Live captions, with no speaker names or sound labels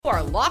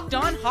are Locked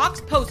On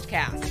Hawks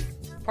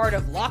POSTCAST, part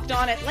of Locked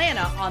On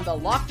Atlanta on the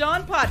Locked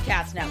On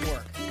Podcast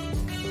Network.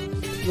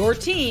 Your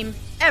team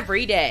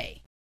every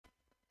day.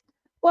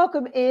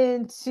 Welcome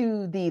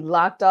into the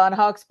Locked On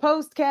Hawks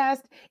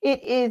POSTCAST.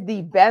 It is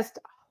the best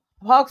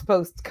Hawks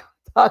post talk.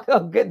 Oh,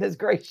 goodness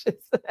gracious.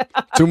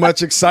 Too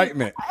much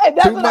excitement.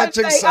 Too much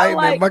excitement.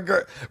 Like, my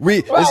girl,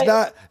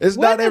 it's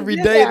not every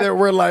day that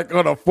we're like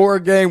on a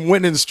 4-game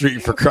winning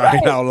streak, for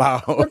crying out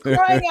loud. We're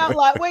crying out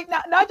loud. Wait,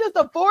 not just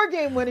a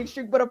 4-game winning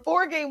streak, but a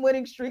 4-game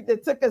winning streak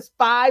that took us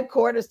 5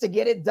 quarters to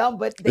get it done,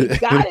 but they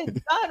got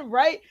it done,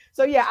 right?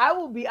 So yeah, I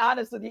will be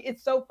honest with you.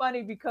 It's so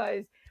funny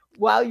because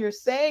while you're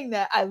saying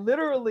that, I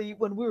literally,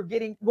 when we were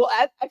getting,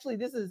 actually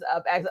this is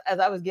as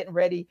I was getting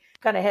ready,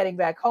 kind of heading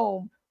back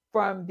home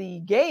from the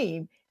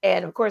game.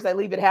 And of course I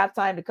leave at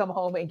halftime to come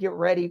home and get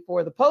ready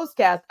for the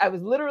postcast. I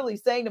was literally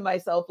saying to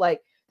myself, like,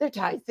 they're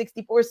tied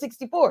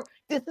 64-64.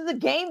 This is a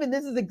game. And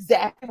this is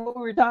exactly what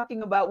we were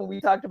talking about when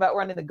we talked about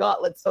running the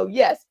gauntlet. So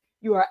yes,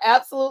 you are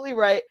absolutely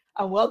right.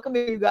 I'm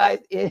welcoming you guys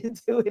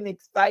into an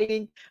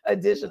exciting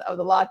edition of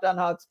the Locked On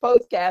Hawks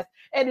postcast.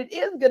 And it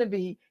is going to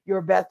be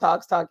your best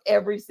Hawks talk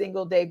every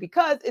single day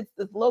because it's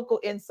this local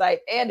insight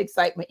and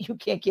excitement you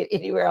can't get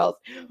anywhere else.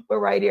 We're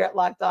right here at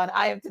Locked On.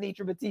 I am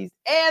Tenitra Batiste,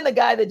 and the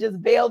guy that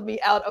just bailed me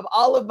out of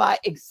all of my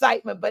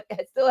excitement, but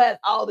still has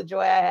all the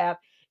joy I have,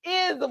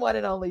 is the one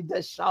and only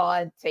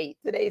Deshaun Tate.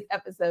 Today's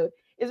episode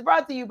is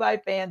brought to you by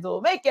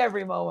FanDuel. Make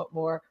every moment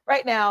more.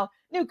 Right now,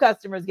 new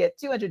customers get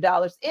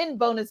 $200 in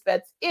bonus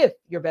bets if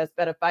your best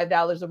bet of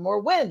 $5 or more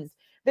wins.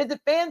 Visit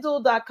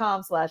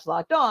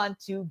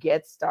FanDuel.com/LockedOn to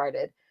get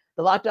started.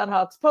 The Locked On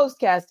Hawks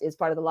postcast is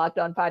part of the Locked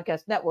On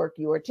Podcast Network,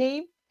 your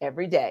team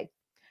every day.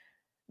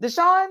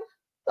 Deshaun,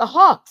 the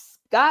Hawks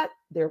got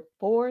their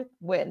 4th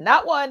win.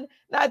 Not 1,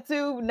 not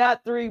 2,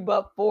 not 3,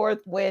 but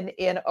 4th win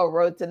in a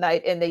row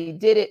tonight. And they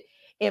did it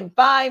in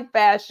fine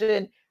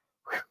fashion.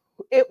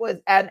 It was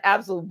an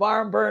absolute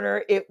barn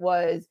burner. It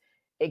was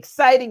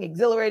exciting,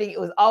 exhilarating. It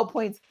was all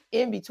points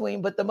in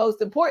between. But the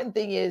most important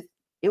thing is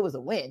it was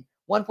a win.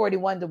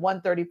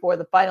 141-134,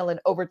 the final in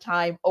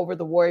overtime over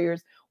the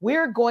Warriors.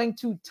 We're going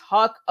to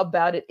talk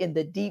about it in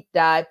the deep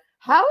dive.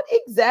 How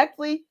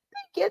exactly did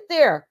they get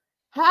there?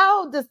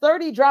 How does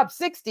 30 drop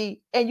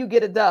 60 and you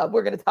get a dub?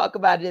 We're going to talk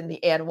about it in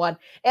the and one.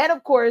 And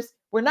of course,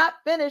 we're not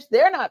finished.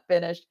 They're not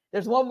finished.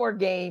 There's one more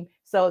game.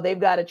 So they've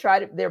got to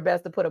try their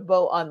best to put a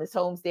bow on this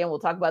homestand. We'll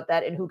talk about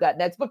that and who got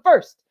next. But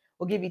first,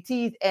 we'll give you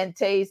T's and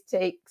Tay's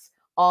takes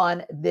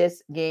on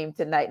this game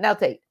tonight. Now,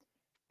 Tate,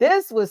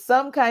 this was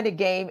some kind of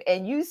game.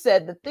 And you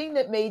said the thing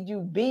that made you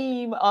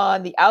beam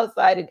on the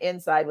outside and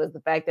inside was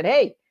the fact that,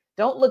 hey,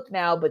 don't look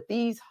now, but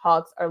these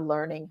Hawks are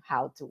learning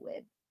how to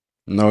win.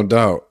 No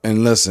doubt.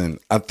 And listen,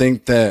 I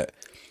think that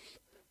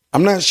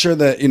I'm not sure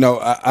that,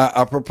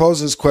 I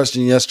proposed this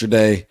question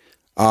yesterday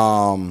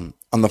on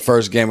the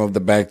first game of the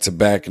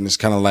back-to-back, and it's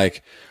kind of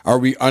like, are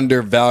we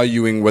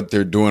undervaluing what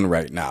they're doing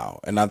right now?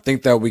 And I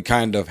think that we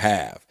kind of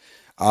have.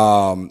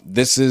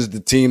 This is the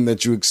team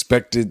that you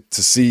expected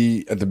to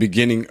see at the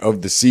beginning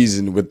of the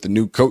season with the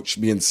new coach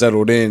being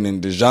settled in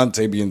and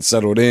DeJounte being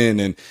settled in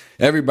and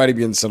everybody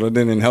being settled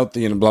in and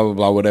healthy and blah, blah,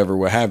 blah, whatever,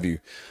 what have you.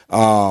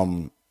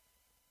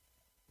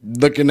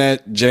 Looking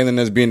at Jalen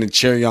as being the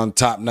cherry on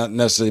top, not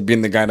necessarily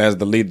being the guy that has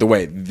to lead the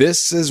way.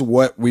 This is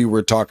what we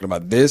were talking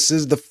about. This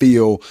is the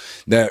feel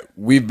that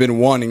we've been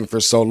wanting for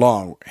so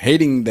long,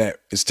 hating that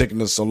it's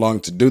taking us so long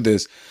to do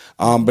this.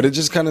 But it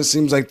just kind of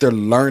seems like they're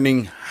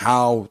learning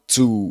how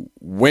to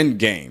win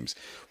games.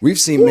 We've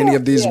seen many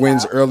of these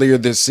wins earlier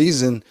this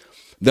season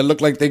that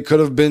look like they could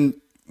have been,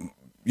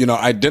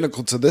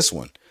 identical to this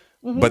one.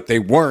 Mm-hmm. But they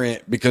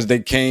weren't because they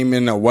came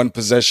in a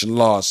 1-possession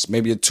loss,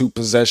 maybe a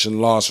 2-possession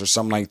loss or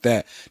something like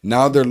that.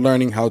 Now they're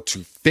learning how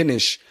to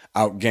finish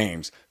out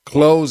games,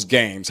 close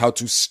games, how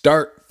to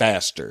start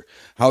faster,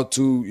 how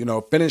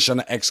to, finish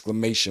on an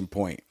exclamation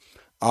point.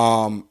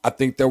 I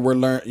think that we're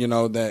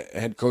that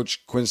head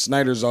coach Quinn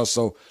Snyder's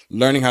also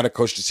learning how to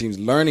coach the teams,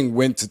 learning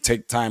when to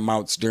take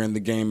timeouts during the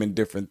game and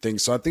different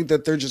things. So I think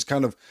that they're just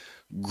kind of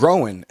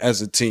growing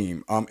as a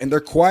team, and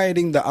they're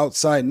quieting the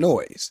outside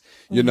noise.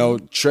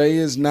 Mm-hmm. Trey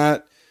is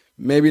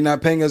maybe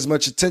not paying as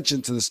much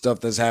attention to the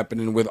stuff that's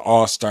happening with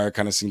All-Star.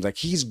 Kind of seems like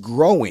he's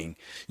growing,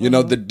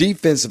 the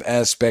defensive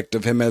aspect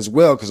of him as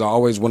well, because I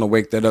always want to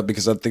wake that up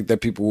because I think that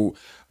people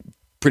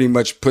pretty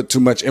much put too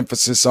much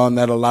emphasis on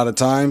that a lot of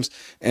times.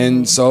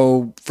 And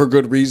so for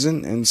good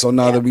reason. And so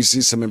now that we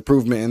see some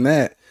improvement in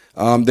that,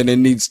 then it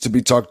needs to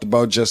be talked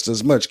about just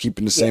as much,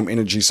 keeping the same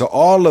energy. So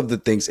all of the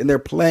things, and they're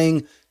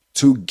playing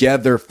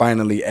together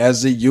finally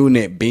as a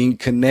unit, being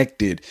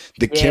connected,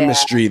 the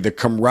chemistry, the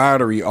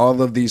camaraderie,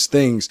 all of these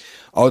things.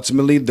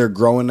 Ultimately, they're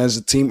growing as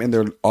a team,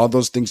 and all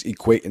those things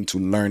equate into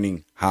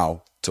learning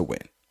how to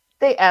win.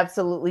 They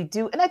absolutely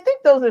do. And I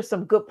think those are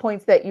some good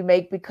points that you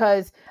make,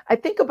 because I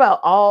think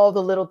about all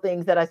the little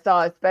things that I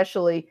saw,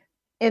 especially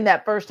in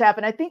that first half.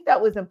 And I think that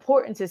was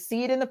important to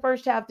see it in the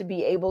first half to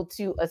be able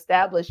to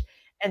establish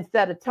and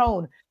set a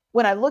tone.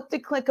 When I looked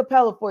at Clint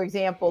Capella, for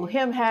example,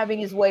 him having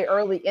his way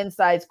early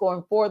inside,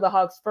 scoring for the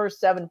Hawks'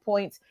 first 7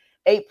 points,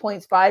 8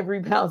 points, 5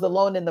 rebounds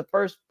alone in the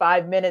first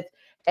 5 minutes.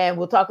 And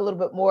we'll talk a little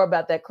bit more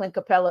about that Clint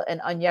Capella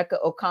and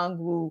Onyeka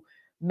Okongwu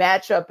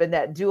matchup and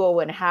that duo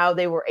and how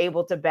they were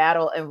able to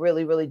battle and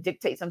really, really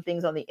dictate some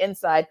things on the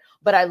inside.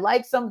 But I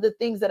like some of the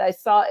things that I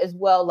saw as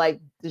well, like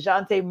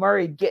DeJounte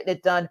Murray getting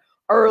it done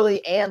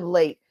early and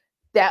late.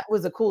 That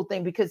was a cool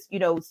thing because, you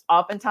know,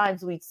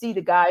 oftentimes we'd see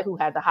the guy who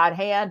had the hot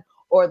hand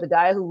or the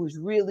guy who was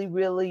really,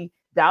 really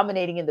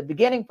dominating in the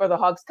beginning for the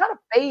Hawks kind of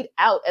fade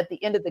out at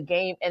the end of the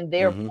game. And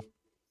therefore,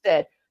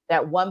 said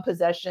that 1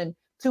 possession,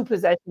 2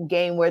 possession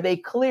game where they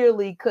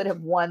clearly could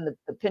have won,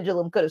 the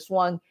pendulum could have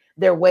swung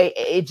their way.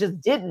 It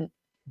just didn't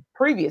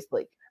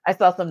previously. I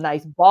saw some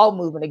nice ball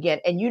movement again.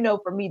 And, you know,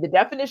 for me, the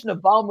definition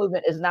of ball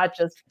movement is not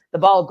just the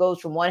ball goes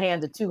from 1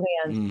 hand to 2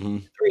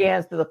 hands, 3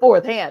 hands to the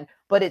 4th hand,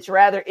 but it's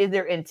rather, is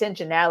there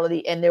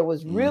intentionality? And there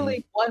was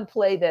really one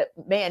play that,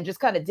 man, just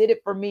kind of did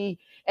it for me.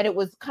 And it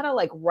was kind of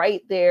like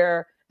right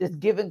there, this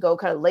give and go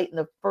kind of late in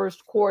the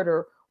first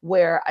quarter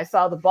where I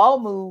saw the ball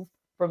move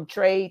from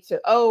Trey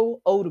to O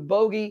to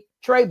Bogey,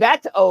 Trey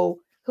back to O,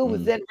 who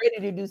was then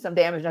ready to do some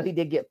damage. Now he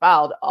did get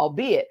fouled,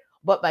 albeit.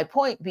 But my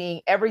point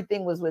being,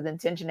 everything was with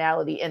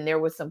intentionality, and there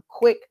was some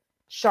quick,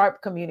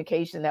 sharp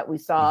communication that we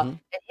saw. And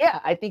yeah,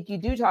 I think you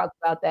do talk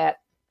about that,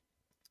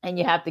 and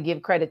you have to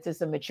give credit to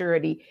some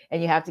maturity,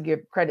 and you have to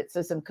give credit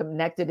to some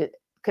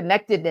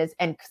connectedness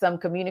and some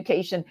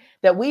communication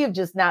that we have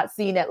just not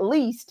seen, at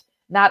least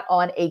not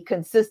on a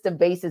consistent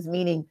basis,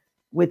 meaning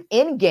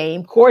within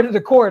game, quarter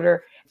to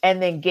quarter,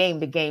 and then game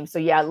to game. So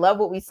yeah, I love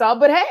what we saw.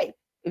 But hey,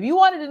 if you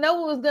wanted to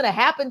know what was going to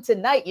happen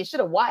tonight, you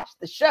should have watched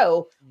the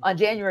show on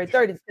January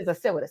 30th, because I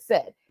said what I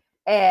said.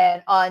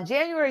 And on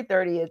January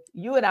 30th,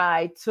 you and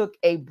I took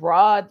a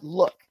broad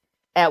look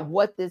at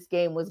what this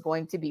game was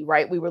going to be,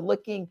 right? We were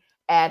looking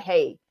at,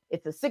 hey,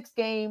 it's a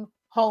 6-game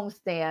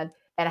homestand,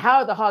 and how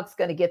are the Hawks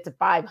going to get to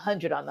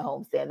 500 on the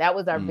homestand? That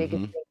was our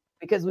biggest thing,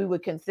 because we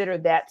would consider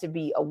that to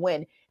be a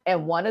win.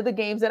 And one of the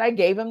games that I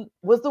gave him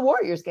was the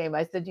Warriors game.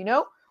 I said, you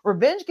know,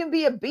 revenge can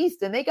be a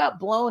beast, and they got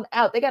blown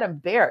out. They got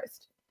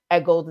embarrassed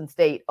at Golden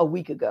State a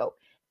week ago.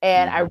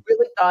 And I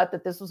really thought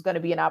that this was going to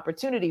be an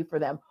opportunity for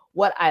them.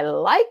 What I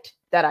liked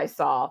that I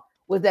saw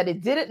was that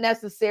it didn't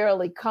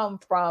necessarily come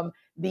from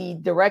the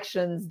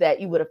directions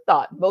that you would have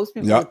thought. Most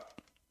people,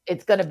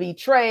 it's going to be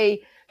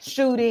Trey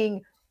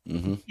shooting,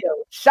 you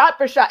know, shot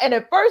for shot. And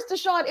at first,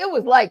 Deshaun, it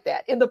was like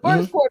that. In the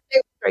first quarter,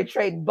 they were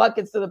trading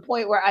buckets to the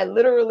point where I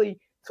literally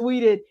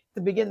tweeted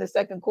to begin the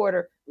second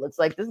quarter, looks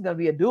like this is going to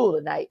be a duel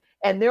tonight.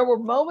 And there were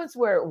moments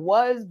where it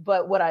was,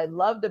 but what I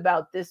loved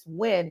about this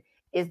win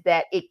is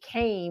that it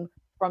came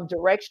from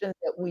directions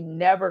that we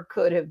never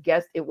could have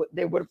guessed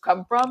they would have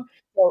come from.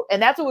 So,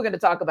 and that's what we're going to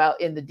talk about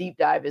in the deep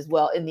dive as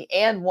well. In the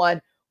and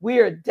one, we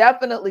are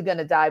definitely going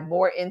to dive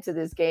more into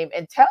this game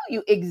and tell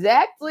you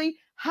exactly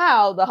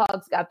how the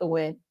Hawks got the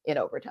win in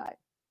overtime.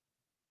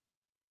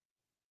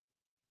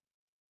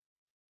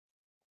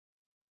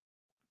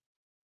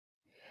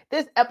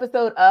 This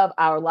episode of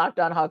our Locked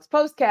On Hawks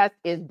postcast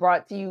is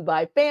brought to you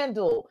by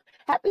FanDuel.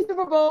 Happy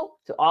Super Bowl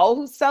to all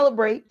who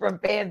celebrate from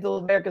FanDuel,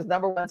 America's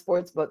 #1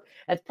 sportsbook.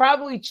 That's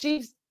probably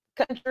Chiefs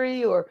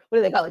country, or what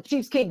do they call it?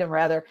 Chiefs Kingdom,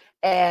 rather,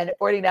 and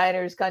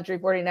 49ers country,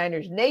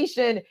 49ers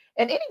nation,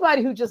 and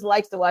anybody who just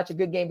likes to watch a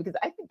good game, because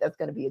I think that's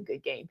going to be a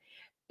good game.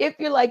 If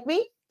you're like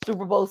me,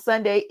 Super Bowl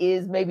Sunday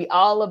is maybe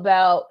all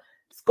about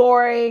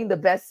scoring, the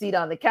best seat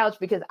on the couch,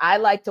 because I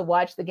like to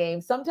watch the game,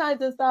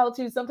 sometimes in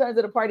solitude, sometimes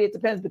at a party. It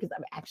depends, because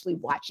I'm actually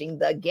watching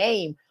the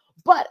game.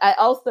 But I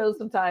also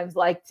sometimes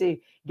like to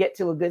get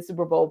to a good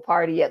Super Bowl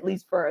party, at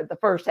least for the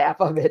first half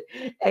of it,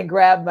 and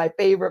grab my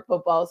favorite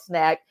football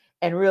snack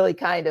and really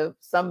kind of,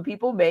 some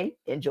people may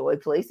enjoy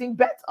placing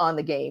bets on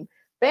the game.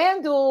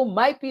 FanDuel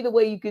might be the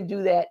way you can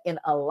do that in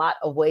a lot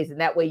of ways,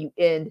 and that way you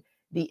end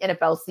the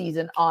NFL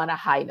season on a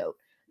high note.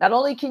 Not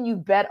only can you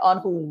bet on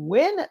who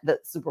win the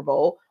Super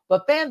Bowl,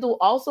 but FanDuel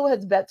also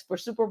has bets for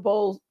Super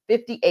Bowl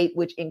 58,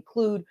 which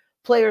include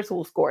players who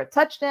will score a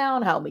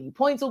touchdown, how many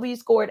points will be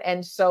scored,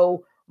 and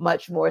so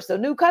much more. So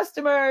new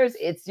customers,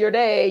 it's your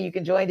day. You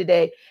can join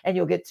today, and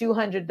you'll get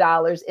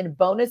 $200 in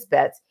bonus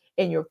bets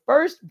in your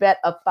first bet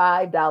of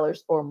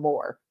 $5 or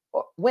more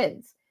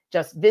wins.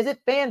 Just visit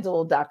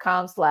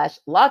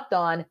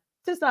FanDuel.com/lockedon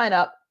to sign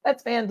up.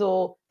 That's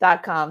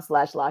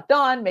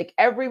FanDuel.com/lockedon. Make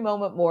every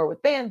moment more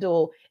with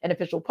FanDuel, an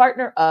official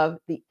partner of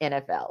the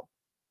NFL.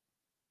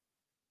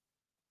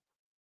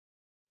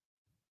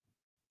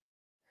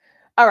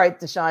 All right,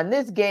 Deshaun,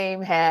 this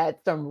game had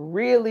some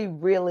really,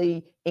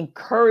 really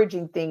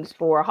encouraging things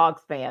for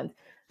Hawks fans.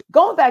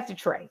 Going back to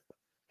Trey,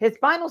 his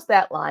final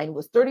stat line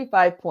was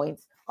 35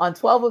 points on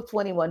 12 of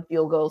 21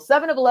 field goals,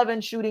 7 of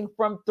 11 shooting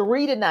from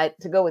 3 tonight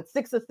to go with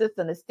 6 assists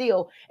and a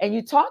steal. And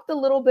you talked a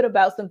little bit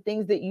about some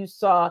things that you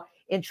saw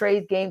in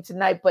Trey's game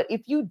tonight. But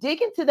if you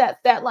dig into that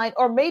stat line,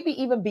 or maybe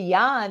even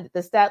beyond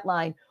the stat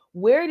line,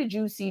 where did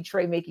you see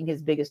Trey making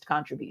his biggest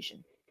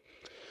contribution?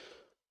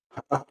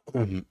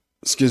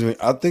 Excuse me.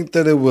 I think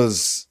that it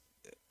was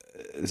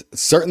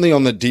certainly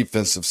on the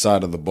defensive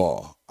side of the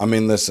ball. I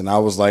mean, listen, I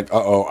was like,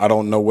 I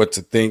don't know what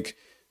to think.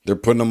 They're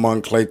putting him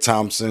on Klay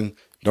Thompson,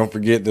 Don't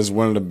forget, this is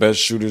one of the best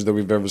shooters that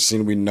we've ever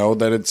seen. We know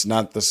that it's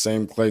not the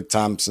same Klay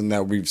Thompson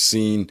that we've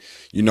seen,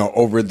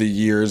 over the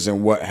years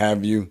and what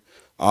have you.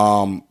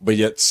 But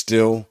yet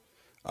still,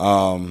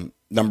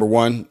 number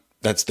one,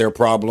 that's their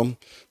problem.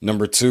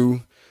 Number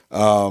two,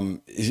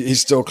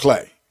 he's still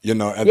Klay.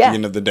 At the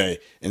end of the day,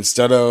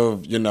 instead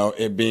of,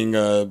 it being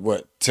a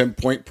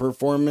 10-point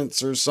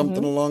performance or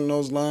something along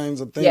those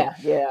lines, I think.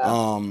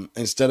 Yeah.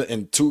 Instead of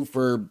in 2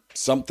 for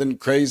something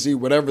crazy,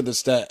 whatever the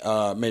stat,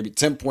 maybe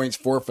 10 points,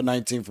 4 for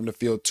 19 from the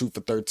field, 2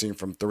 for 13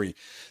 from 3.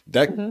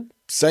 That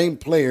same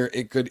player,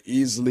 it could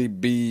easily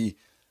be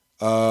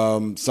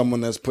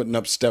someone that's putting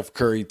up Steph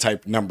Curry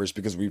type numbers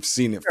because we've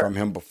seen it from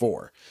him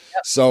before.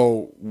 Yep.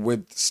 So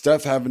with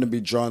Steph having to be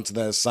drawn to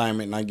that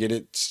assignment, and I get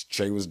it,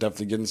 Trey was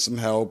definitely getting some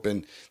help,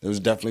 and there was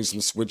definitely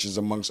some switches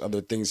amongst other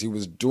things. He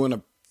was doing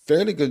a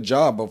fairly good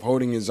job of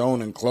holding his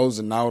own and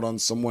closing out on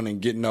someone and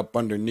getting up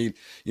underneath.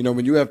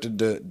 When you have to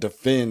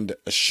defend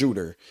a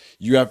shooter,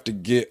 you have to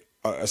get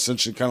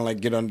essentially kind of like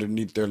get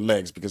underneath their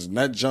legs, because when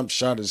that jump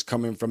shot is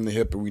coming from the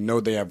hip and we know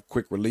they have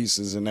quick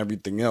releases and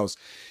everything else,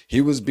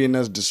 he was being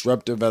as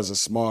disruptive as a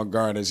small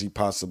guard as he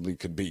possibly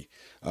could be.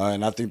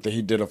 And I think that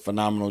he did a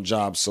phenomenal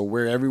job. So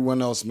where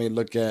everyone else may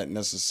look at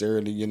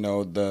necessarily,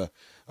 the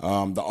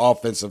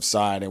offensive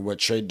side and what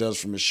Trey does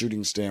from a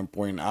shooting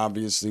standpoint,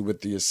 obviously with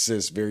the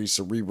assists, very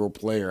cerebral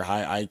player,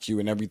 high IQ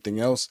and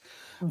everything else.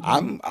 I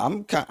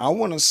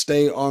want to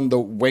stay on the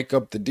wake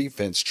up the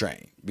defense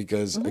train,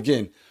 because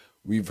again,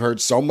 we've heard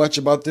so much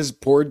about this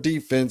poor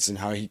defense and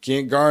how he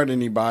can't guard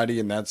anybody,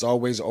 and that's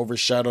always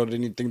overshadowed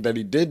anything that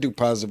he did do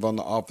positive on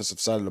the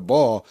offensive side of the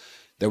ball,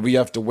 that we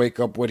have to wake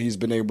up what he's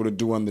been able to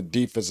do on the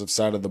defensive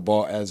side of the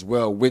ball as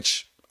well,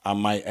 which I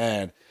might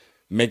add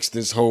makes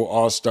this whole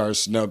all-star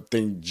snub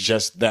thing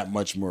just that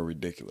much more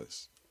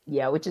ridiculous.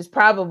 Yeah, which is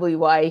probably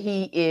why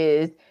he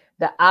is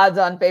the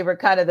odds-on favorite,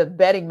 kind of the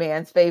betting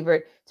man's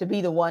favorite, to be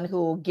the one who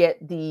will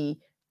get the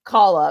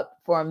call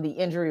up from the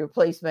injury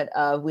replacement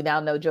of, we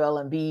now know,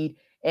 Joel Embiid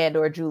and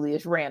or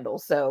Julius Randle.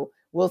 So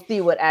we'll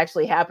see what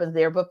actually happens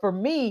there. But for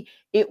me,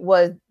 it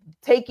was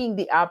taking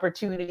the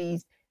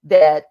opportunities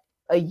that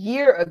a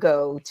year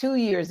ago, 2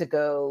 years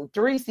ago,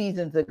 3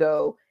 seasons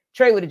ago,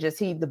 Trey would have just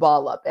heaved the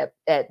ball up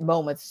at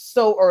moments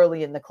so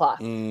early in the clock.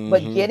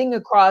 But getting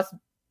across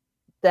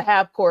the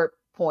half court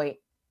point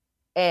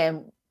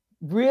and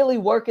really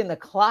working the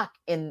clock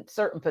in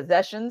certain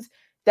possessions,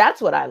 that's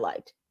what I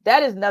liked.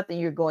 That is nothing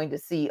you're going to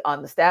see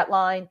on the stat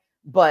line,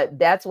 but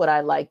that's what I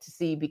like to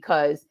see,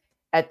 because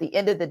at the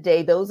end of the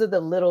day, those are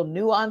the little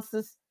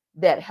nuances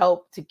that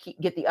help to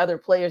get the other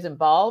players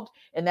involved.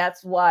 And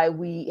that's why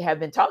we have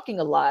been talking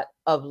a lot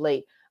of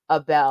late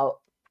about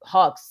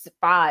Hawks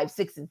 5,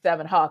 6, and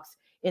 7 Hawks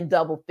in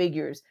double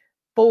figures,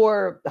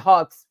 for the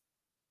Hawks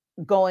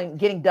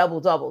getting double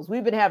doubles.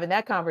 We've been having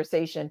that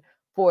conversation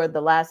for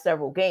the last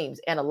several games.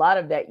 And a lot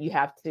of that you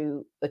have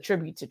to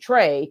attribute to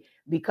Trey,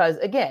 because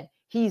again,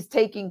 he's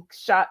taking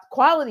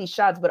quality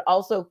shots, but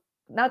also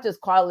not just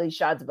quality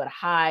shots, but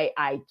high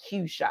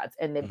IQ shots.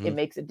 And it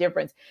makes a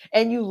difference.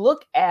 And you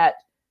look at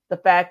the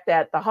fact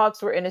that the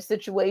Hawks were in a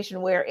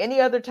situation where any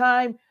other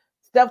time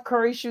Steph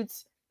Curry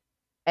shoots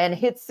and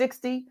hits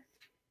 60,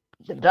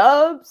 the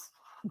Dubs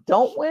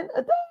don't win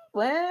a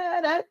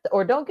dub,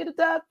 or don't get a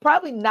dub.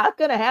 Probably not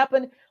going to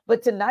happen.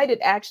 But tonight it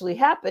actually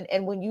happened.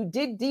 And when you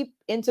dig deep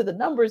into the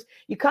numbers,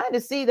 you kind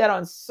of see that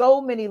on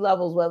so many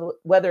levels,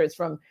 whether it's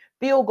from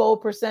field goal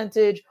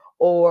percentage,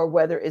 or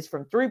whether it's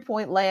from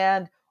 3-point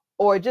land,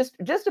 or just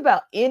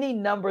about any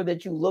number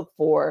that you look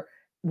for.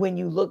 When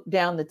you look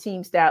down the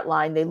team stat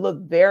line, they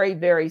look very,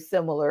 very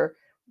similar,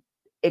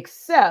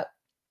 except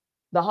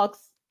the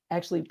Hawks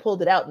actually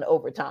pulled it out in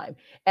overtime.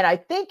 And I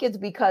think it's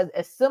because,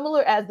 as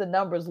similar as the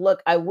numbers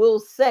look, I will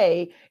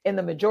say in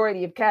the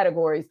majority of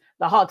categories,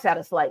 the Hawks had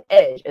a slight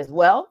edge as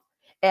well.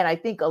 And I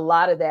think a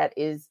lot of that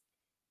is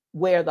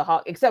where the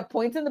Hawks, except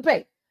points in the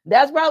paint.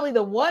 That's probably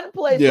the one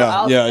place.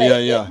 Yeah.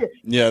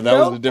 That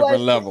no was a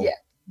different level.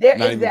 Yeah,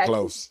 not exactly. even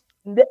close.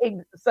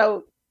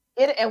 So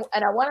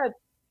and I want to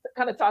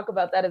kind of talk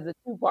about that as a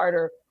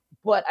two-parter,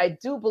 but I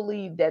do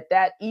believe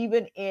that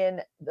even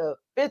in the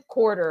fifth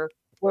quarter,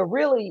 where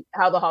really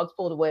how the Hawks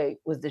pulled away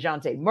was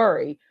DeJounte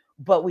Murray,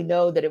 but we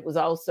know that it was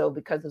also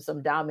because of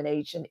some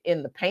domination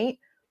in the paint.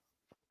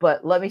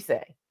 But let me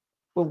say,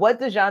 with what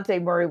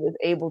DeJounte Murray was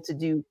able to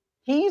do,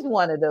 he's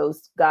one of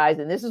those guys,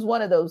 and this is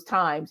one of those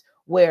times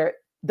where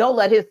don't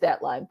let his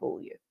stat line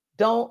fool you.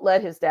 Don't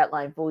let his stat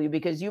line fool you,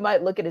 because you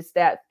might look at his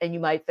stats and you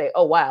might say,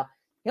 oh, wow,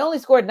 he only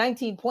scored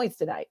 19 points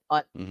tonight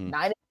on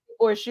 9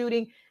 or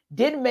shooting,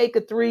 didn't make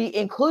a 3,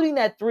 including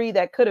that 3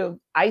 that could have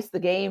iced the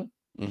game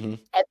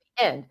at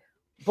the end.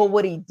 But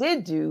what he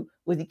did do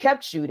was he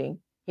kept shooting.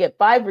 He had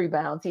 5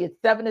 rebounds. He had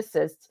 7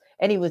 assists,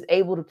 and he was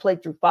able to play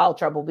through foul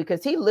trouble,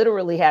 because he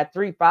literally had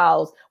 3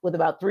 fouls with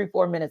about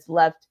 3-4 minutes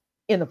left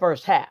in the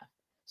first half.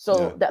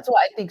 So that's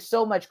why I think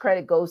so much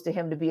credit goes to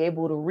him to be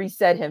able to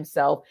reset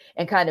himself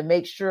and kind of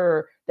make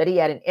sure that he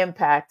had an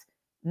impact,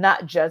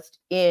 not just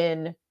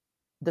in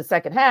the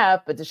second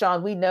half, but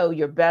Deshaun, we know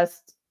your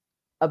best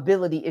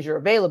ability is your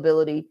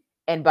availability.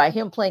 And by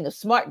him playing a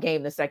smart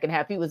game the second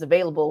half, he was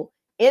available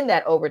in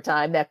that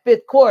overtime, that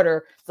fifth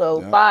quarter.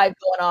 So 5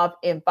 going off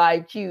in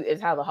 5Q is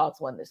how the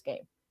Hawks won this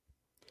game.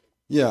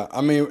 Yeah,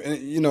 I mean,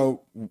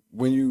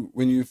 when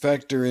you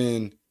factor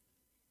in,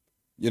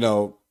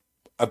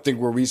 I think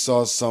where we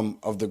saw some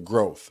of the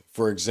growth,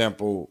 for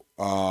example,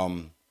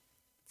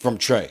 from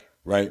Trey,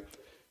 right?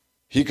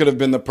 He could have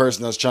been the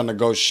person that's trying to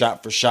go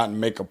shot for shot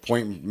and make a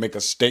point, make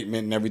a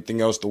statement and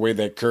everything else, the way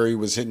that Curry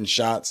was hitting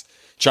shots,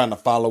 trying to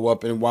follow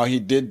up. And while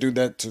he did do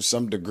that to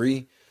some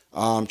degree,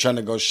 trying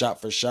to go shot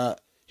for shot,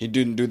 he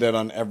didn't do that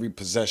on every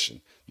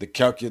possession. The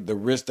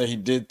risks that he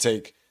did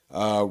take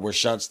were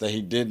shots that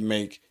he did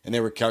make, and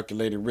they were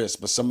calculated risks.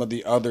 But some of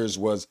the others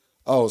was,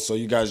 oh, so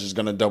you guys are just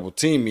going to double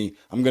team me.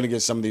 I'm going to get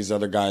some of these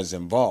other guys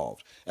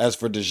involved. As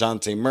for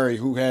DeJounte Murray,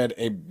 who had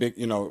a big,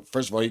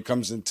 first of all, he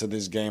comes into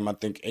this game, I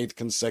think, 8th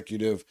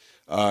consecutive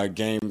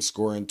game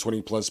scoring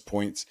 20-plus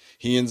points.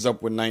 He ends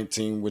up with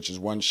 19, which is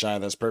one shy.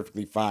 That's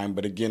perfectly fine.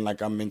 But again,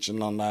 like I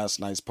mentioned on last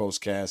night's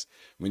postcast,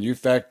 when you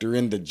factor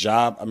in the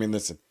job, I mean,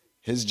 listen,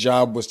 his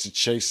job was to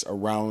chase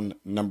around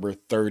number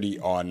 30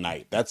 all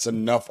night. That's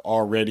enough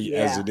already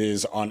as it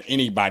is on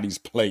anybody's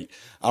plate.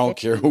 I don't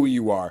care who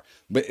you are.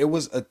 But it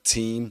was a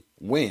team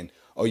win.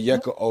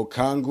 Onyeka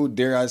Okongwu,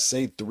 dare I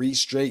say, 3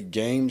 straight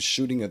games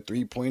shooting a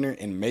three-pointer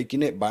and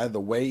making it. By the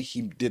way,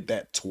 he did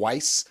that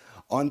twice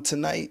on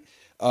tonight.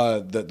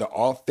 The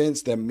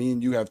offense that me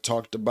and you have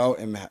talked about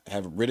and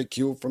have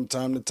ridiculed from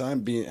time to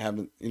time,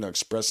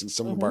 expressing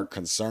some of our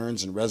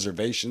concerns and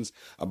reservations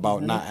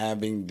about not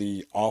having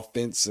the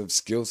offensive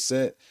skill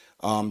set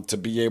to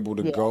be able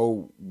to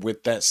go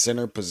with that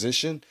center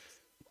position.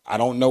 I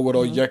don't know what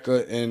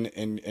Onyeka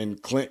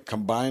and Clint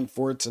combined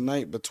for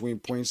tonight between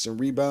points and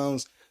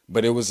rebounds,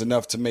 but it was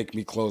enough to make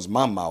me close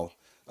my mouth.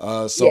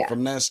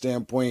 From that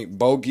standpoint,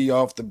 Bogey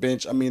off the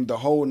bench, I mean, the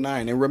whole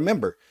 9. And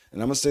remember,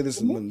 and I'm going to say this,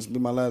 this will be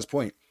my last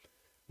point.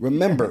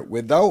 Remember,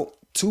 without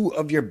 2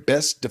 of your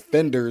best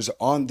defenders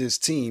on this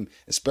team,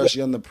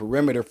 especially on the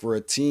perimeter for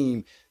a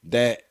team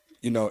that,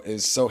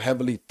 is so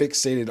heavily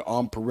fixated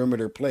on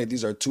perimeter play.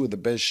 These are 2 of the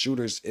best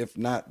shooters, if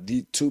not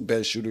the 2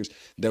 best shooters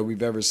that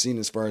we've ever seen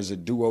as far as a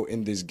duo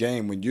in this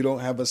game. When you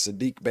don't have a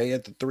Sadiq Bey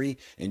at the 3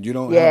 and you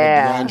don't have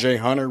a DeAndre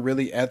Hunter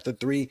really at the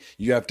 3,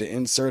 you have to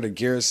insert a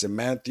Garrison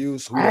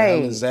Matthews. Who the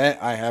hell is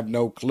that? I have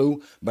no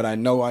clue, but I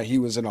know he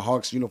was in a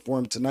Hawks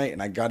uniform tonight,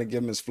 and I got to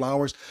give him his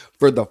flowers.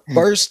 For the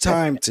first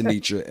time,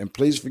 Tanisha, and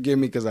please forgive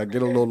me because I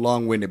get a little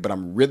long-winded, but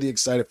I'm really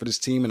excited for this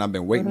team, and I've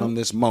been waiting on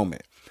this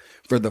moment.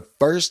 For the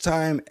first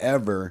time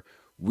ever,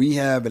 we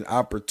have an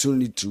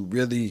opportunity to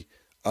really,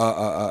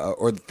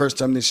 or the first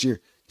time this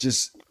year,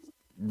 just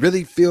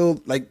really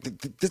feel like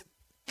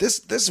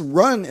this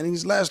run in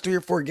these last 3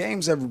 or 4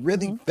 games have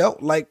really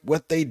felt like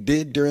what they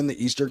did during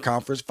the Eastern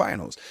Conference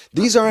Finals.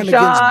 These aren't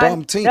against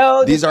bum teams.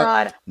 No, these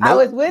are. I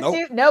was with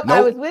you. Nope,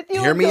 I was with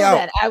you. Hear me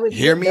out.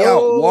 Hear me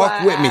out.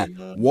 Walk with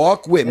me.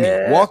 Walk with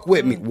me. Walk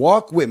with me.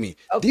 Walk with me.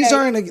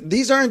 Okay.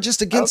 These aren't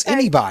just against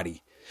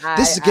anybody.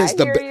 This is against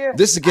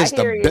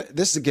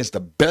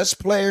the best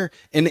player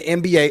in the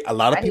NBA. A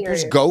lot of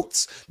people's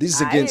GOATs. This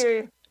is against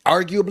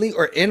arguably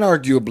or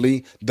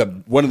inarguably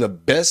one of the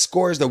best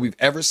scorers that we've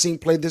ever seen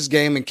play this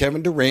game in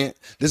Kevin Durant.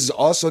 This is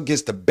also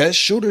against the best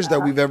shooters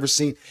that we've ever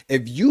seen.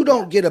 If you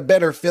don't get a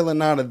better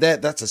feeling out of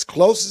that, that's as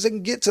close as it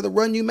can get to the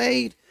run you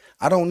made.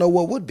 I don't know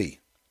what would be.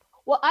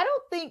 Well, I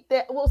don't think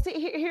that. Well, see,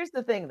 here's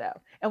the thing, though.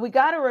 And we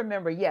got to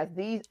remember, yes,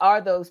 these are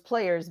those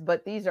players,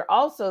 but these are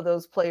also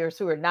those players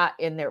who are not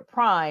in their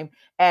prime,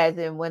 as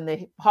in when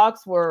the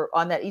Hawks were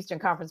on that Eastern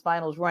Conference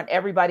Finals run,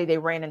 everybody they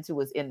ran into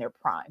was in their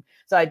prime.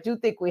 So I do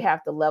think we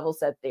have to level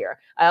set there.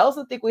 I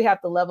also think we have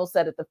to level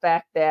set at the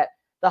fact that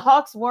the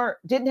Hawks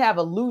didn't have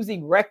a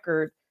losing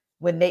record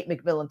when Nate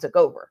McMillan took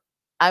over.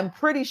 I'm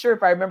pretty sure,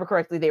 if I remember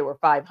correctly, they were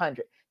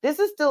 500. This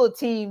is still a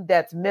team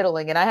that's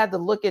middling, and I had to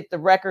look at the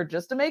record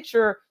just to make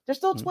sure they're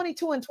still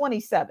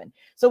 22-27.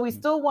 So we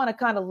still want to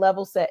kind of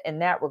level set in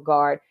that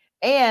regard.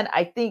 And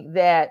I think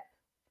that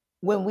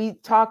when we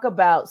talk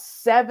about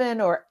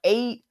 7 or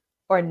 8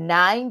 or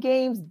 9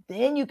 games,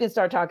 then you can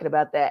start talking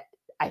about that.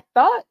 I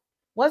thought,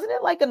 wasn't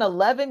it like an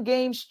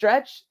 11-game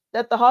stretch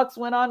that the Hawks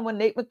went on when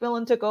Nate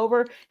McMillan took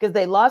over? Because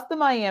they lost the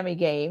Miami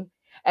game,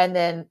 and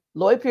then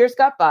Lloyd Pierce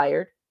got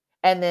fired,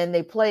 and then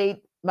they played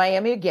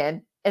Miami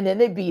again, and then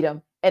they beat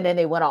them. And then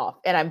they went off.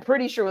 And I'm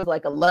pretty sure it was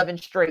like 11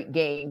 straight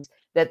games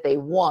that they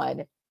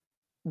won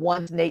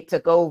once Nate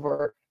took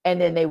over.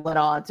 And then they went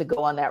on to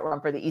go on that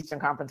run for the Eastern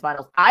Conference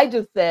Finals. I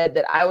just said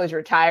that I was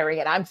retiring,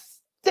 and I'm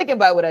sticking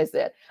by what I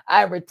said.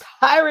 I'm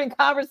retiring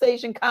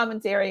conversation,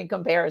 commentary, and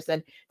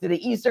comparison to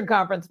the Eastern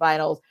Conference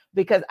Finals,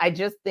 because I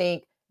just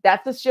think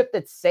that's a ship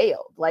that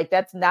sailed. Like,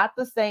 that's not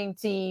the same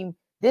team.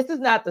 This is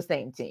not the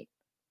same team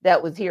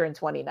that was here in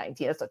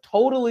 2019. It's a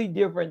totally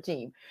different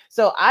team.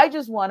 So I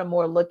just want to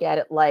more look at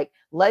it like,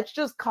 let's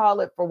just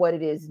call it for what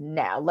it is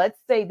now. Let's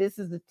say this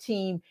is a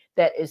team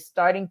that is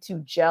starting to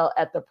gel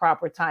at the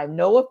proper time.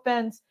 No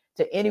offense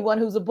to anyone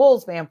who's a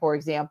Bulls fan, for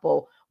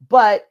example,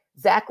 but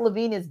Zach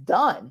LaVine is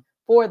done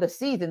for the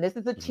season. This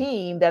is a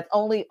team that's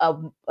only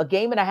a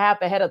game and a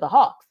half ahead of the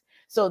Hawks.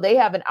 So they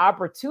have an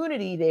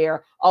opportunity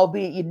there,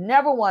 albeit you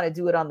never want to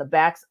do it on the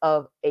backs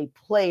of a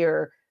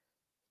player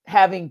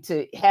having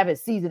to have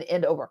his season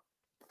end over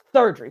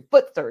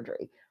foot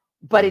surgery.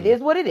 But it is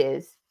what it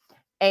is.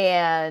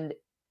 And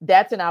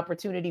that's an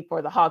opportunity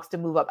for the Hawks to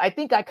move up. I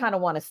think I kind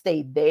of want to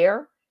stay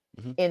there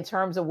in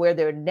terms of where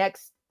their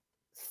next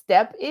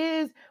step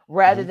is,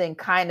 rather than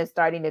kind of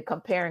starting to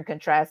compare and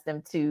contrast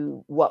them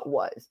to what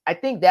was. I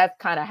think that's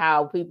kind of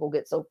how people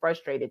get so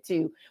frustrated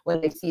too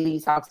when they see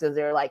these Hawks, because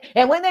they're like,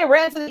 and when they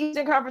ran to the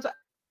Eastern Conference,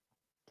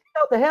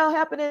 what the hell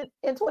happened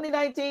in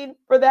 2019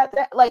 for that?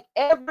 Like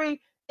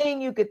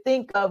everything you could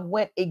think of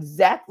went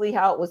exactly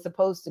how it was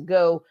supposed to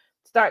go,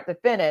 start to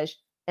finish.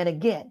 And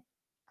again,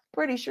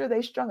 pretty sure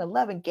they strung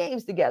 11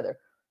 games together.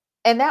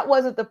 And that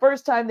wasn't the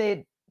first time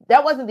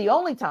that wasn't the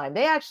only time.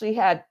 They actually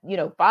had,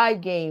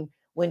 5-game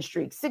win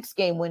streaks,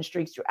 6-game win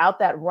streaks throughout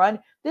that run.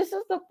 This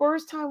is the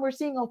first time we're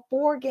seeing a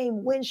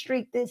 4-game win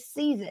streak this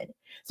season.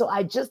 So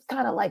I just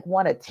kind of like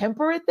want to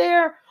temper it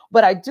there,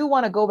 but I do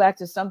want to go back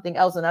to something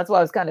else. And that's why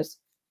I was kind of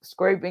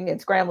scraping and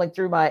scrambling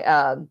through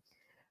my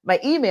my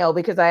email,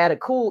 because I had a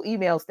cool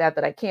email stat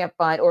that I can't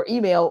find, or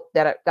email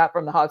that I got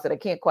from the Hawks that I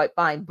can't quite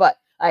find, but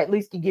I at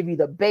least can give you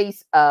the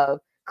base of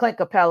Clint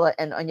Capella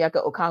and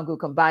Onyeka Okongwu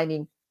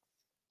combining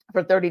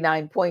for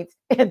 39 points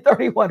and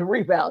 31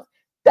 rebounds.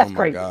 That's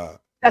crazy. God.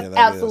 That's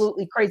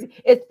absolutely crazy,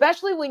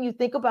 especially when you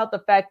think about the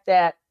fact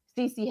that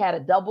CC had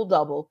a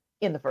double-double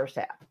in the first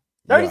half.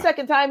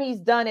 32nd time he's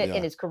done it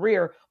in his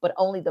career, but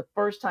only the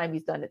first time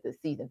he's done it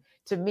this season.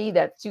 To me,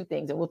 that's two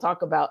things. And we'll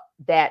talk about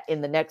that in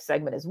the next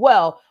segment as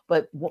well.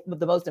 But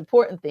the most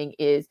important thing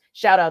is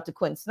shout out to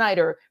Quinn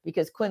Snyder,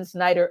 because Quinn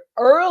Snyder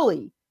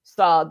early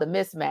saw the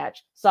mismatch,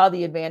 saw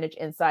the advantage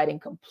inside,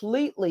 and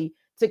completely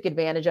took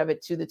advantage of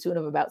it to the tune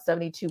of about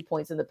 72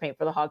 points in the paint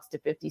for the Hawks to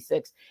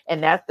 56.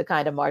 And that's the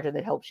kind of margin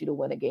that helps you to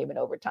win a game in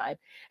overtime.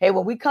 Hey,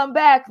 when we come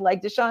back,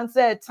 like Deshaun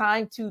said,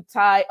 time to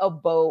tie a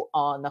bow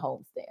on the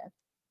homestand.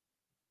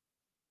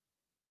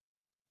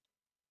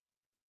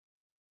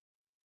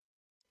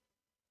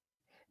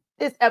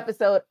 This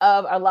episode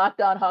of our Locked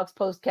On Hawks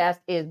Postcast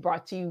is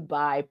brought to you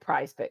by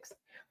PrizePicks.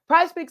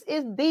 PrizePicks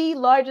is the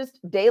largest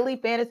daily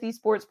fantasy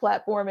sports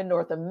platform in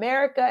North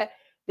America.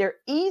 Their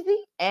easy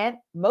and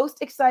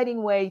most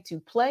exciting way to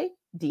play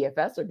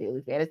DFS, or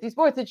daily fantasy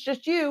sports. It's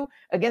just you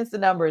against the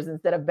numbers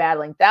instead of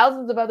battling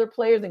thousands of other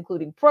players,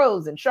 including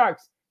pros and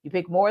sharks. You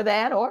pick more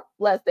than or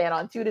less than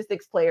on 2 to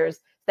 6 players,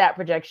 stat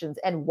projections,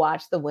 and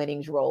watch the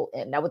winnings roll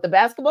in. Now, with the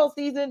basketball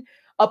season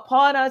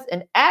upon us,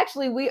 and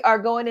actually we are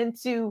going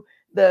into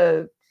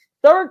the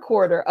third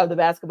quarter of the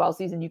basketball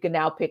season, you can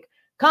now pick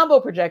combo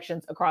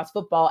projections across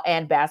football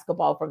and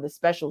basketball from the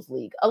Specials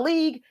League, a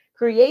league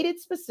created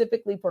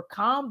specifically for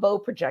combo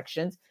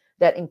projections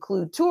that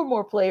include 2 or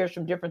more players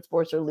from different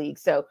sports or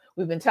leagues. So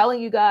we've been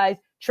telling you guys,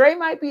 Trey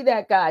might be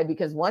that guy,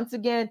 because once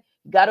again,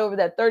 he got over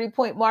that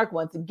 30-point mark.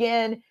 Once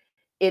again,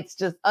 it's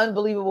just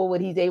unbelievable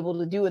what he's able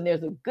to do. And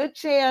there's a good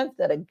chance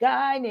that a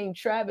guy named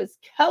Travis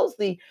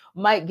Kelce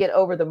might get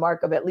over the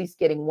mark of at least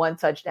getting 1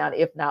 touchdown,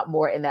 if not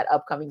more, in that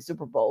upcoming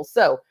Super Bowl.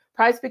 So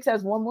PrizePicks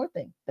has one more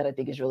thing that I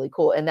think is really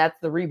cool, and that's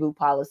the reboot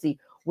policy,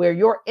 where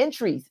your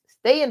entries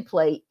stay in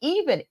play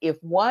even if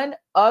one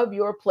of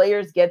your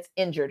players gets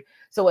injured.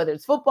 So whether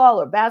it's football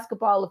or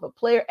basketball, if a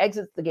player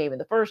exits the game in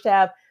the first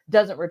half,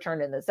 doesn't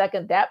return in the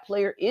second, that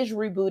player is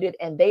rebooted,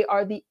 and they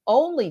are the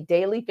only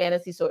daily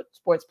fantasy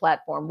sports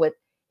platform with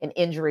an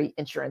injury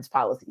insurance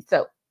policy.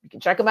 So you can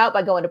check them out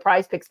by going to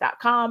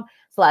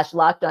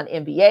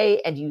prizepicks.com/LockedOnNBA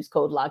and use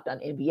code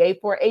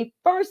LockedOnNBA for a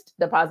first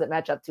deposit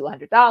match up to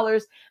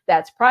 $100.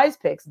 That's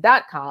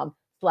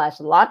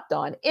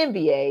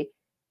prizepicks.com/LockedOnNBA.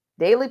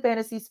 Daily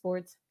fantasy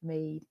sports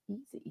made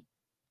easy.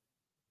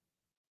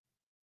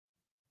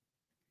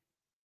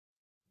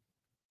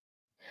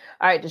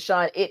 All right,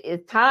 Deshaun, it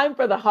is time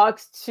for the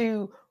Hawks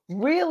to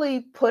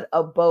really put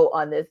a bow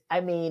on this.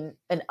 I mean,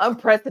 an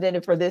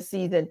unprecedented for this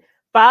season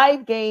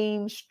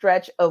 5-game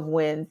stretch of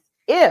wins,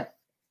 if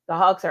the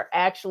Hawks are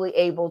actually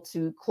able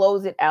to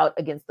close it out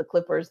against the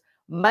Clippers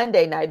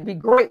Monday night. It'd be a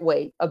great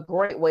way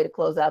to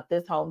close out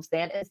this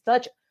homestand, and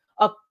such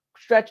a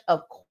stretch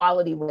of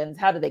quality wins.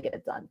 How do they get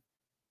it done?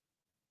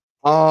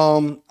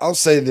 I'll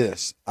say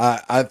this.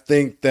 I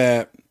think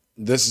that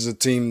this is a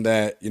team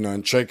that,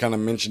 and Trey kind of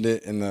mentioned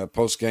it in the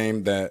post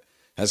game, that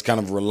has kind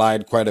of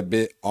relied quite a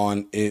bit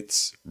on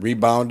its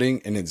rebounding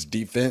and its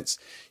defense.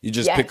 You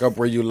just pick up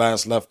where you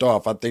last left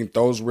off. I think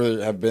those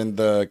have been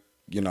the,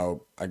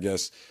 I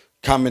guess,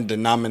 common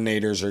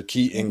denominators or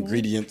key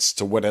ingredients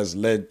to what has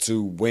led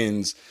to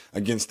wins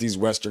against these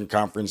Western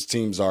Conference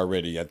teams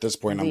already. At this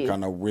point, I'm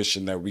kind of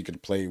wishing that we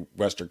could play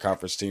Western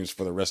Conference teams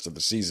for the rest of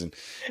the season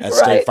at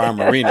State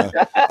Farm Arena.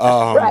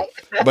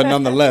 But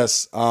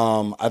nonetheless,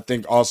 I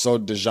think also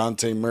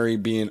DeJounte Murray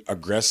being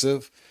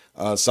aggressive,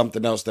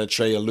 something else that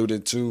Trey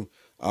alluded to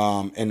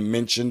and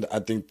mentioned. I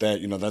think that,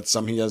 that's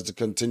something he has to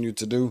continue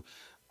to do.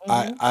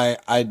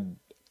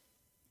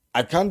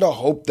 I kind of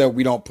hope that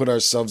we don't put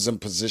ourselves in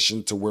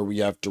position to where we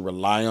have to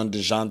rely on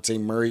DeJounte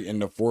Murray in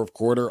the fourth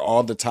quarter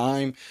all the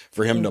time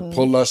for him to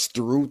pull us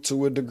through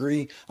to a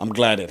degree. I'm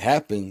glad it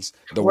happens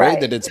the way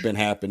Right. that it's been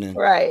happening.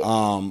 Right.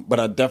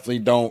 But I definitely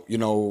don't,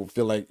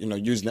 feel like,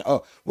 using it.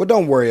 Oh, well,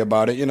 don't worry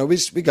about it.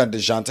 We got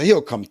DeJounte.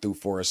 He'll come through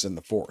for us in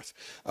the fourth.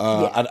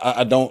 Yeah.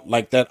 I don't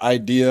like that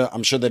idea.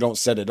 I'm sure they don't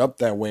set it up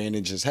that way and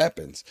it just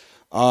happens.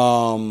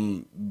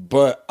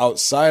 But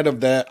outside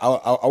of that,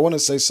 I want to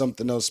say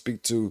something else,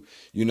 speak to,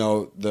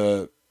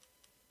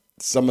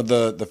 some of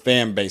the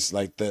fan base.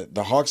 Like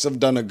the Hawks have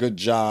done a good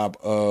job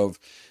of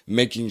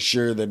making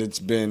sure that it's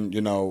been,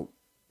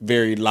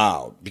 very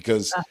loud,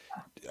 because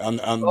on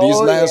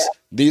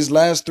these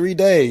last 3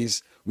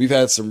 days, we've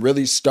had some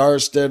really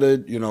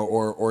star-studded,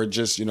 or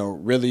just,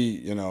 really,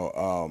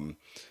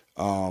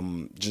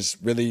 just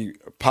really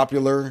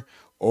popular,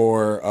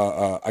 or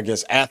I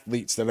guess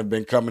athletes that have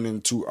been coming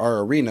into our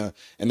arena,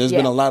 and there's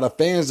been a lot of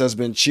fans that's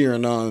been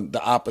cheering on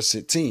the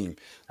opposite team.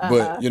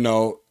 But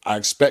I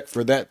expect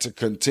for that to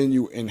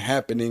continue in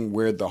happening,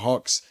 where the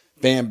Hawks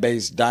fan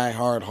base,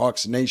 diehard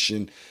Hawks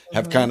Nation,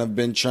 have kind of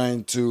been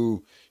trying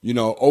to,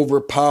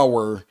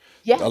 overpower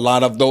a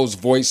lot of those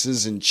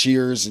voices and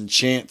cheers and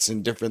chants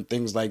and different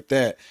things like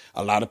that.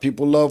 A lot of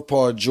people love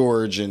Paul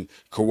George and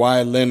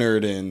Kawhi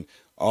Leonard and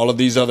all of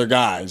these other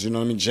guys,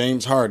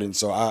 James Harden.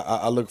 So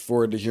I look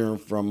forward to hearing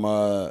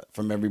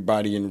from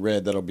everybody in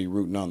red that'll be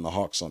rooting on the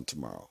Hawks on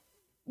tomorrow.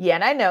 Yeah,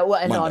 and I know,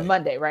 well, and on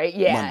Monday, right?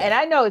 Yeah, Monday. And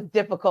I know it's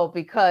difficult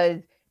because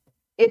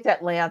it's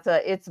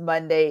Atlanta, it's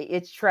Monday,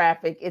 it's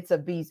traffic, it's a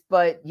beast.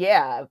 But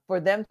yeah,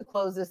 for them to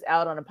close this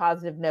out on a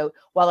positive note,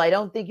 while I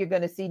don't think you're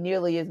going to see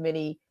nearly as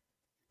many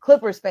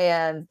Clippers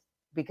fans,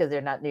 because there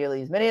are not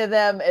nearly as many of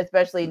them,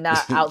 especially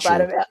not outside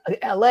of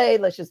LA.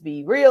 Let's just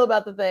be real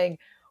about the thing.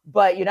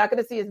 But you're not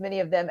going to see as many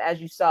of them as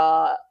you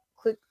saw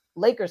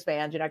Lakers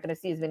fans. You're not going to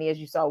see as many as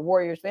you saw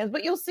Warriors fans,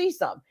 but you'll see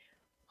some.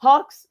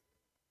 Hawks,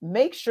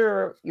 make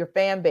sure your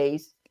fan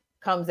base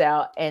comes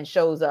out and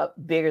shows up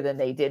bigger than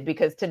they did,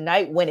 because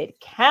tonight, when it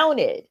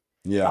counted,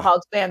 the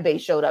Hawks fan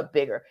base showed up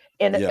bigger.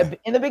 In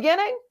the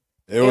beginning,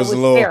 it was a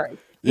little scary.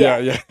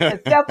 Yeah. And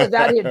Steph was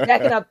out here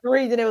jacking up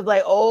threes, and it was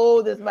like,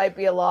 oh, this might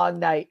be a long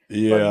night.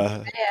 Yeah.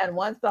 But man,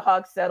 once the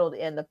Hawks settled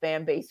in, the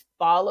fan base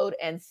followed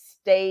and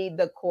stayed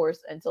the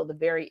course until the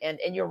very end.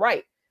 And you're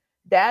right.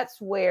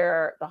 That's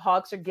where the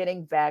Hawks are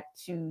getting back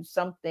to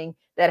something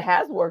that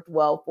has worked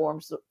well for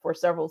them for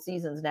several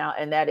seasons now,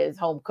 and that is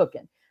home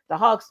cooking. The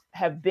Hawks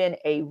have been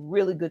a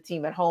really good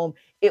team at home.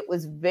 It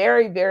was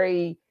very,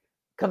 very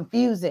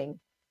confusing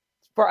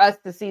for us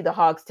to see the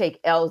Hawks take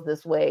L's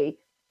this way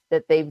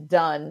that they've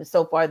done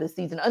so far this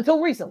season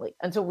until recently.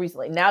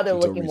 Now they're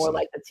looking more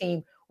like the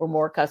team we're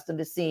more accustomed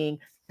to seeing,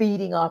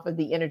 feeding off of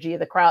the energy of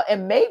the crowd.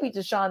 And maybe,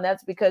 Deshaun,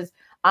 that's because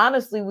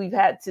honestly, we've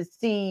had to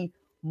see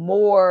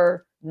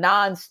more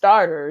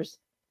non-starters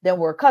than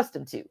we're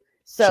accustomed to.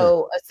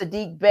 So a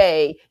Sadiq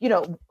Bey,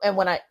 and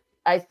when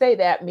I say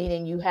that,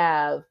 meaning you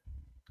have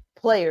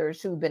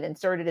players who've been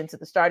inserted into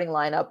the starting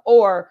lineup,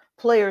 or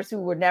players who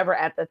were never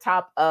at the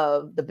top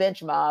of the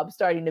bench mob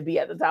starting to be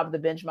at the top of the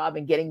bench mob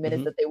and getting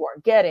minutes that they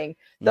weren't getting.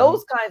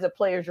 Those kinds of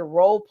players, your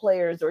role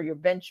players or your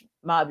bench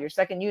mob, your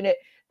second unit,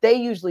 they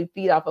usually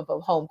feed off of a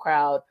home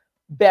crowd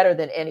better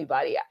than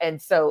anybody. And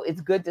so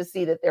it's good to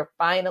see that they're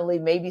finally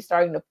maybe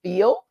starting to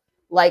feel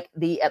like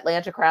the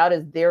Atlanta crowd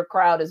is their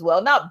crowd as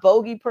well. Not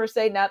Bogey per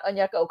se, not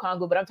Onyeka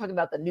Okongwu, but I'm talking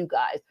about the new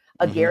guys,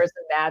 a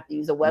Garrison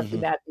Matthews, a Wesley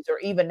Matthews, or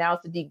even now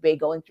Sadiq Bey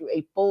going through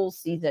a full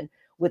season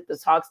with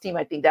this Hawks team.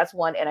 I think that's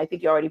one. And I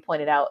think you already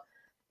pointed out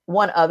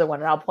one other one,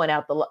 and I'll point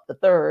out the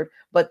third.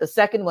 But the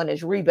second one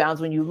is rebounds.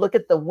 When you look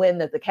at the win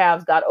that the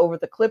Cavs got over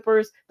the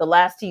Clippers, the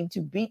last team to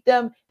beat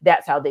them,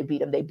 that's how they beat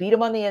them. They beat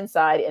them on the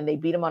inside, and they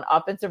beat them on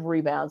offensive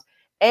rebounds.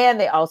 And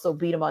they also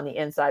beat them on the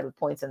inside with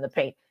points in the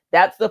paint.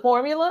 That's the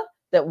formula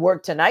that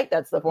worked tonight.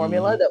 That's the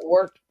formula that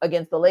worked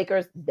against the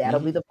Lakers. That'll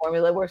be the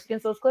formula that works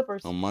against those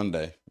Clippers. On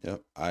Monday.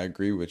 Yep. I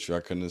agree with you. I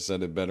couldn't have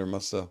said it better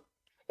myself.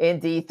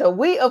 Indeed. So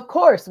we, of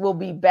course, will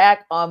be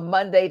back on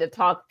Monday to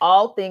talk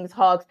all things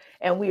Hawks.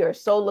 And we are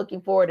so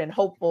looking forward and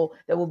hopeful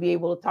that we'll be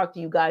able to talk to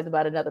you guys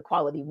about another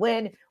quality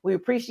win. We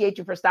appreciate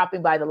you for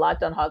stopping by the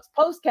Locked On Hawks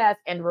postcast.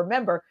 And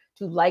remember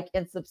to like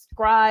and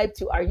subscribe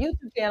to our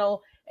YouTube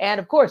channel. And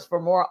of course, for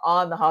more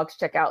on the Hawks,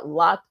 check out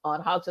Locked On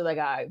Hawks with our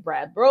guy,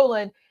 Brad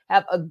Brolin.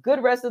 Have a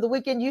good rest of the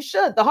weekend. You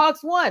should. The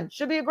Hawks won.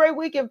 Should be a great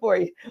weekend for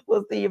you.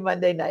 We'll see you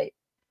Monday night.